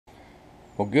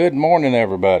Well, good morning,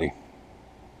 everybody.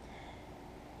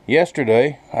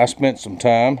 Yesterday, I spent some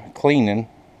time cleaning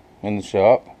in the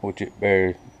shop, which it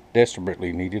very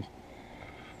desperately needed.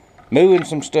 Moving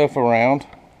some stuff around,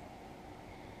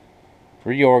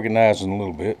 reorganizing a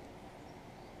little bit.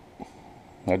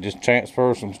 I just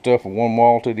transferred some stuff from one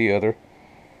wall to the other.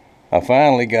 I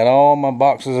finally got all my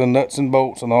boxes and nuts and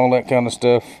bolts and all that kind of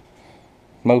stuff.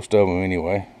 Most of them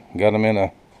anyway. Got them in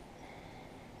a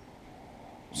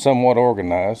somewhat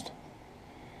organized.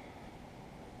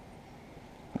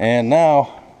 And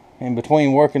now, in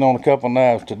between working on a couple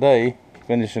knives today,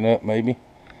 finishing up maybe,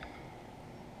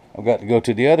 I've got to go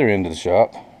to the other end of the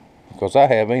shop because I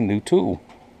have a new tool.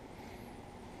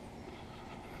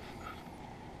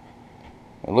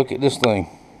 Now look at this thing.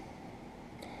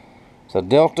 It's a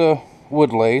Delta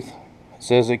wood lathe. It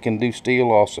says it can do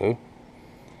steel also.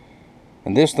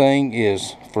 And this thing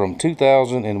is from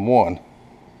 2001.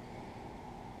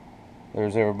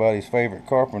 There's everybody's favorite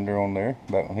carpenter on there,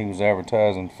 back when he was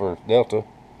advertising for Delta.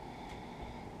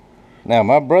 Now,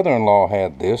 my brother-in-law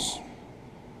had this.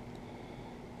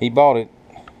 He bought it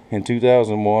in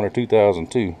 2001 or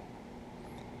 2002.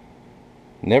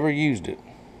 Never used it.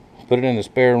 Put it in the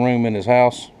spare room in his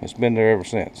house. It's been there ever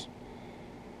since.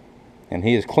 And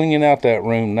he is cleaning out that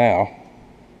room now.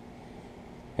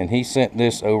 And he sent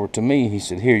this over to me. He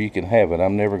said, "Here, you can have it.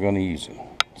 I'm never going to use it."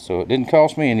 So it didn't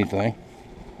cost me anything.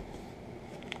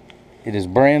 It is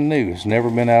brand new. It's never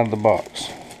been out of the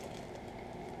box.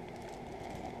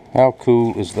 How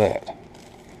cool is that?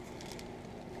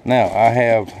 Now, I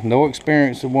have no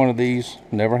experience with one of these.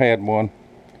 Never had one.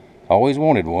 Always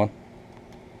wanted one.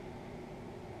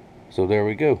 So there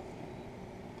we go.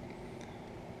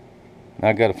 Now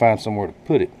I got to find somewhere to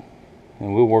put it.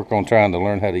 And we'll work on trying to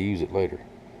learn how to use it later.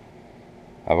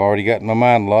 I've already got in my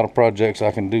mind a lot of projects I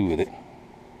can do with it.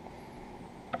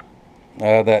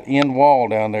 That end wall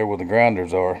down there where the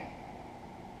grinders are,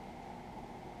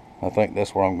 I think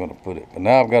that's where I'm going to put it. But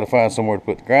now I've got to find somewhere to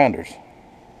put the grinders.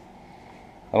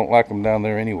 I don't like them down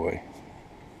there anyway.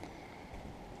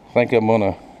 I think I'm going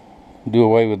to do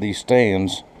away with these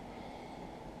stands.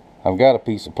 I've got a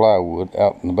piece of plywood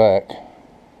out in the back,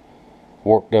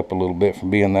 warped up a little bit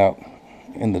from being out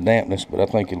in the dampness, but I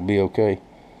think it'll be okay.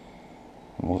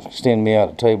 I'm going to extend me out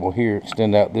a table here,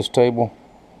 extend out this table,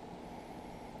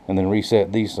 and then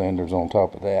reset these sanders on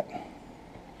top of that.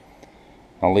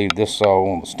 I'll leave this saw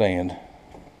on the stand.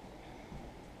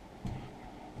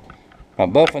 My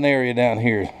buffing area down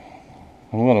here,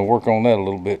 I'm going to work on that a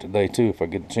little bit today too if I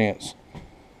get the chance.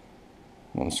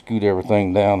 I'm going to scoot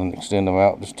everything down and extend them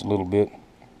out just a little bit.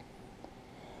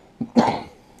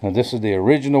 Now this is the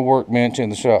original workbench in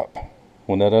the shop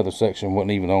when that other section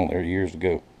wasn't even on there years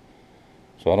ago.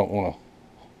 So I don't want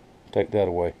to take that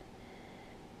away.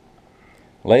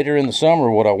 Later in the summer,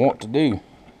 what I want to do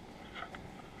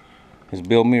is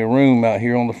build me a room out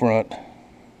here on the front.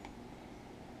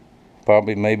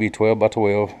 Probably maybe 12 by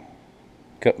 12.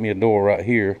 Cut me a door right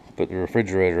here. Put the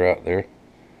refrigerator out there.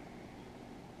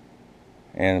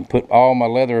 And put all my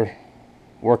leather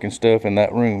working stuff in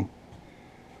that room.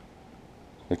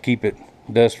 To keep it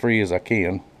dust free as I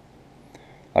can.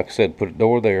 Like I said, put a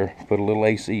door there. Put a little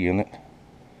AC in it.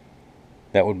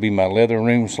 That would be my leather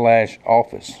room /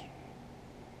 office.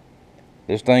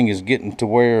 This thing is getting to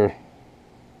where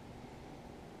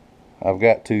I've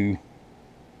got to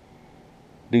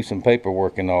do some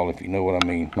paperwork and all, if you know what I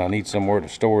mean. I need somewhere to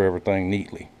store everything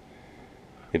neatly.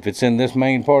 If it's in this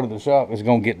main part of the shop, it's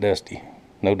going to get dusty.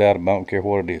 No doubt about it, I don't care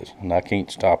what it is. And I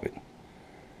can't stop it.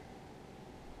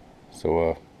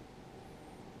 So,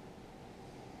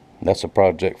 that's a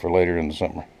project for later in the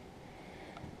summer.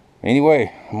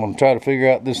 Anyway, I'm going to try to figure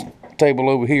out this table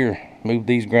over here. Move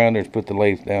these grinders, put the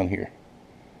lathe down here.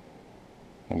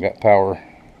 I've got power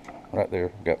right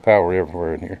there. I've got power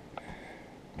everywhere in here.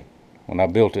 When I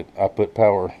built it, I put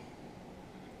power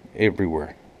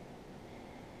everywhere.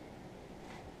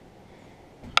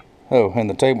 Oh, and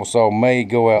the table saw may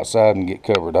go outside and get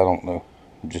covered. I don't know.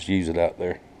 Just use it out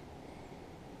there,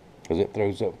 because it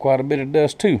throws up quite a bit of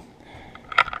dust too.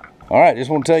 Alright, just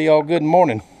want to tell you all good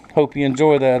morning. Hope you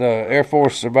enjoy that Air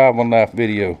Force survival knife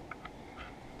video.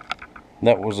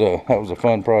 That was a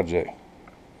fun project.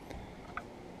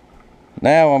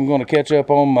 Now I'm going to catch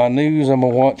up on my news. I'm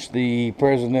going to watch the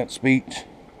president's speech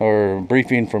or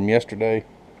briefing from yesterday,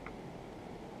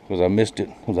 because I missed it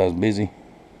because I was busy.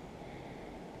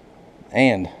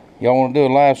 And y'all want to do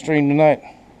a live stream tonight?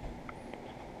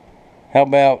 How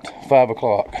about 5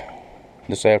 o'clock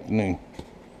this afternoon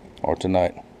or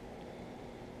tonight?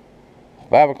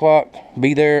 5 o'clock,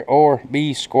 be there or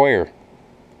be square.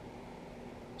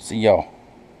 See y'all.